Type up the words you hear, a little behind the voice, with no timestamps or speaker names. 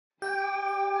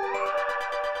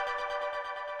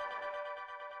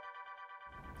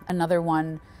Another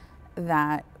one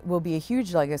that will be a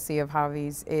huge legacy of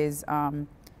Javi's is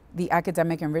the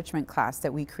academic enrichment class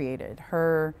that we created.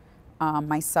 Her,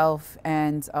 myself,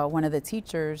 and one of the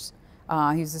teachers,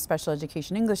 he's a special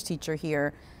education English teacher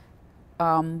here,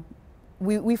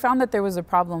 we found that there was a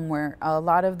problem where a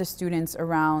lot of the students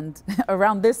around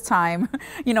this time,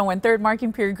 you know, when third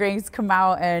marking period grades come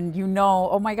out and you know,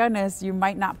 oh my goodness, you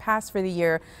might not pass for the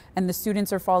year and the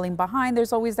students are falling behind,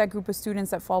 there's always that group of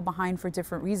students that fall behind for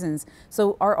different reasons.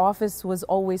 So our office was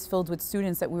always filled with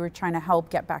students that we were trying to help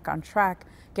get back on track,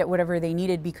 get whatever they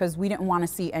needed, because we didn't want to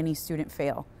see any student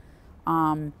fail.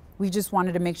 We just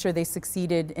wanted to make sure they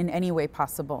succeeded in any way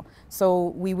possible. So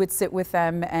we would sit with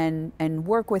them and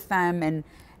work with them,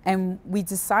 and we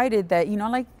decided that, you know,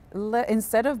 like,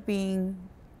 instead of being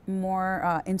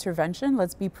more intervention,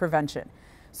 let's be prevention.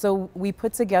 So we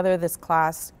put together this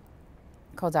class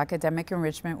called Academic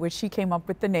Enrichment, which she came up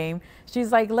with the name.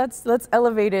 She's like, let's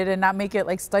elevate it and not make it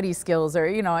like study skills or,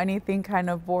 you know, anything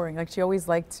kind of boring. Like, she always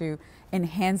liked to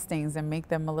enhance things and make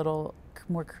them a little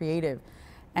more creative.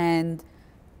 And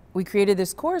we created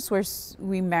this course where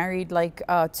we married like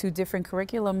 2 different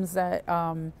curriculums that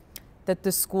that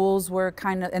the schools were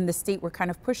kind of, and the state were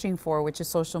kind of pushing for, which is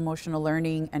social emotional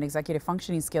learning and executive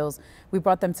functioning skills. We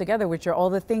brought them together, which are all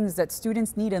the things that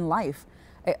students need in life.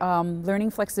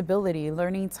 Learning flexibility,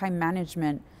 learning time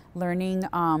management, learning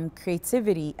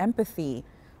creativity, empathy,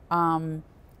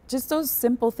 just those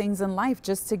simple things in life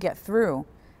just to get through.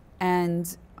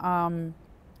 And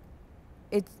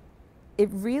it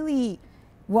really,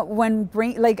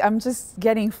 like, I'm just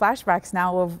getting flashbacks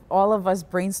now of all of us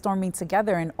brainstorming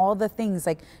together and all the things,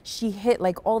 like, she hit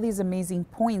like all these amazing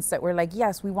points that were like,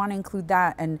 yes, we want to include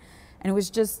that. And it was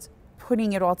just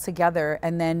putting it all together.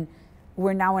 And then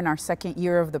we're now in our 2nd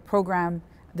year of the program.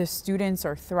 The students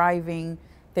are thriving.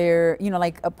 They're, you know,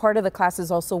 like, a part of the class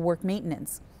is also work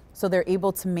maintenance. So they're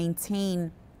able to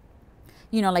maintain,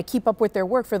 you know, like, keep up with their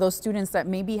work for those students that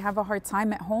maybe have a hard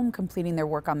time at home completing their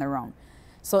work on their own.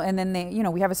 So, and then they, you know,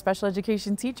 we have a special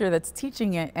education teacher that's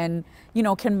teaching it and, you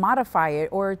know, can modify it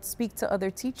or speak to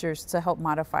other teachers to help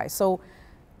modify. So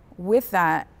with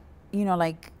that, you know,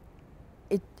 like,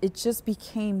 it just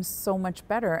became so much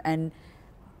better. And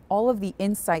all of the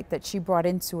insight that she brought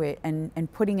into it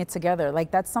and putting it together,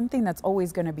 like, that's something that's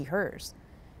always going to be hers,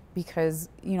 because,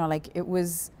 you know, like, it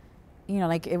was, you know,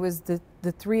 like, it was the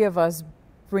 3 of us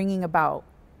bringing about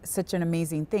such an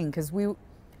amazing thing. Because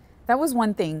that was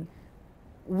one thing.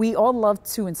 We all love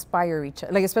to inspire each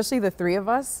other, like, especially the 3 of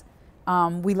us.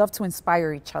 We love to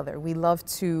inspire each other. We love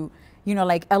to, you know,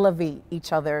 like, elevate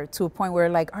each other to a point where,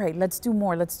 like, all right, let's do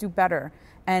more, let's do better.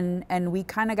 And we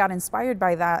kind of got inspired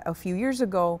by that a few years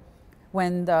ago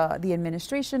when the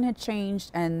administration had changed,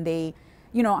 and they,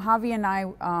 you know, Javi and I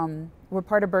were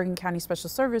part of Bergen County Special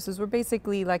Services. We're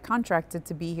basically like contracted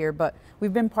to be here, but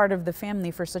we've been part of the family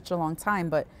for such a long time.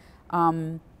 But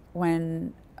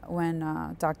when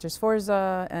Dr.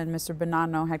 Sforza and Mr.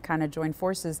 Bonanno had kind of joined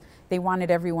forces, they wanted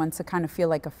everyone to kind of feel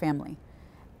like a family.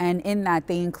 And in that,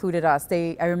 they included us.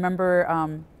 I remember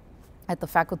at the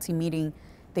faculty meeting,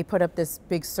 they put up this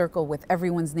big circle with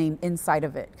everyone's name inside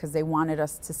of it, because they wanted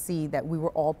us to see that we were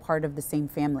all part of the same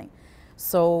family.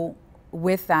 So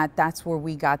with that, that's where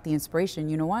we got the inspiration.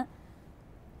 You know what?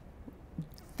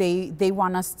 They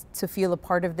want us to feel a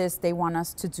part of this. They want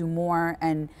us to do more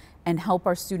and help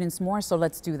our students more. So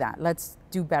let's do that. Let's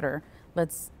do better.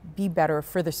 Let's be better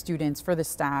for the students, for the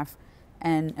staff,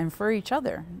 and for each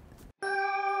other.